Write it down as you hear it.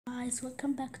guys,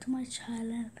 welcome back to my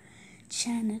channel.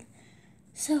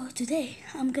 So today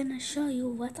I'm gonna show you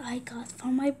what I got for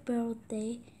my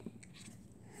birthday.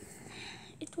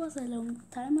 It was a long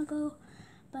time ago,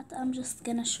 but I'm just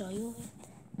gonna show you it.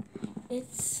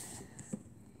 It's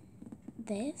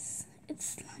this.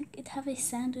 It's like it have a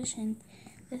sandwich and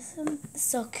this is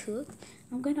so cute.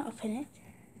 I'm gonna open it.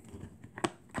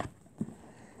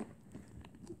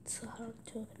 It's so hard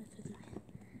to open it with my hand.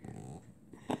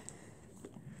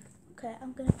 Okay,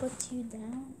 I'm gonna put you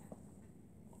down.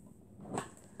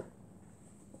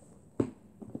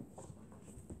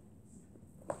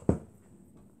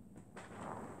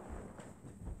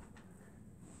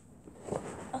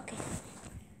 Okay,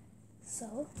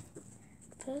 so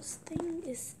first thing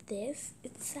is this.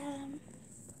 It's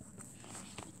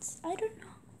I don't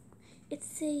know.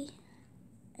 It's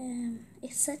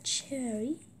a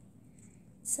cherry.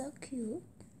 So cute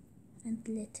and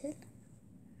little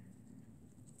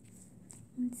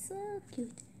and so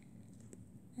cute.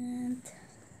 And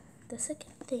the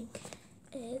second thing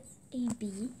is a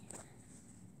bee.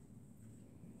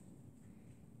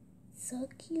 So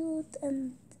cute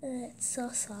and it's so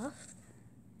soft.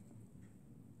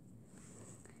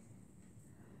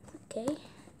 Okay,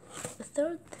 the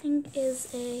third thing is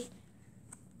a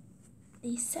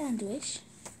sandwich.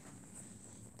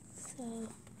 So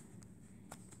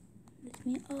let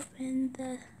me open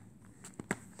the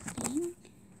thing.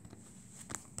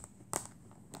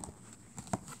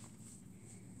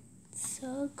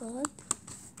 So good.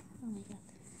 Oh my god,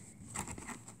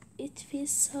 it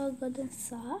feels so good and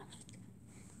soft.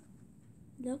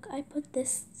 Look, I put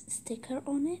this sticker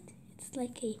on it. It's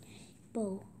like a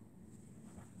bow.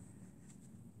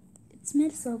 It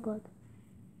smells so good.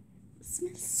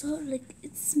 It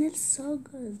smells so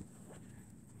good.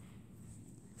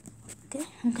 Okay,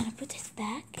 I'm gonna put it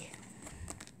back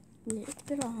where it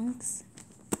belongs.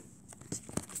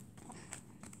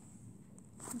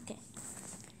 Okay,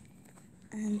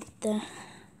 and the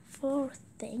fourth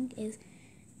thing is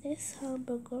this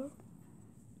hamburger.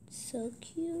 So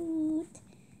cute.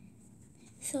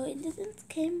 So it didn't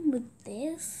came with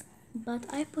this, but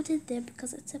I put it there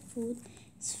because it's a food.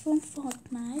 It's from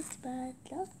Fortnite, but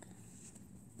look,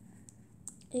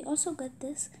 I also got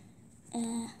this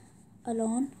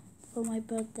alone for my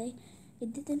birthday.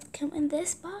 It didn't come in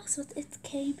this box, but it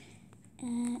came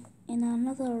in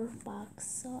another box,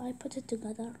 so I put it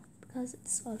together because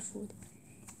it's all food.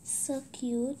 It's so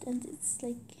cute, and it's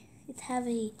like it have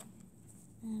a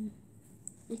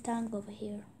tongue over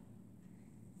here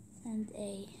and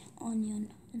a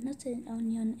onion, and not an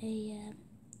onion,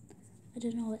 I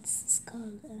don't know what it's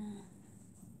called.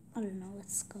 I don't know what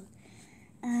it's called.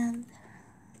 And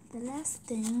the last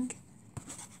thing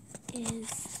is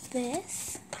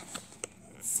this.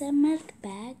 It's a milk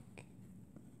bag.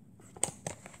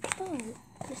 Oh,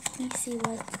 let me see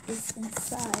what is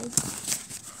inside.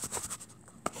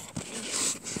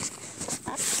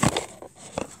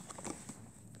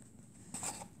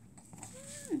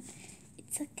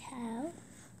 It's a cow.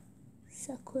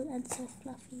 So cool and so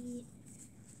fluffy.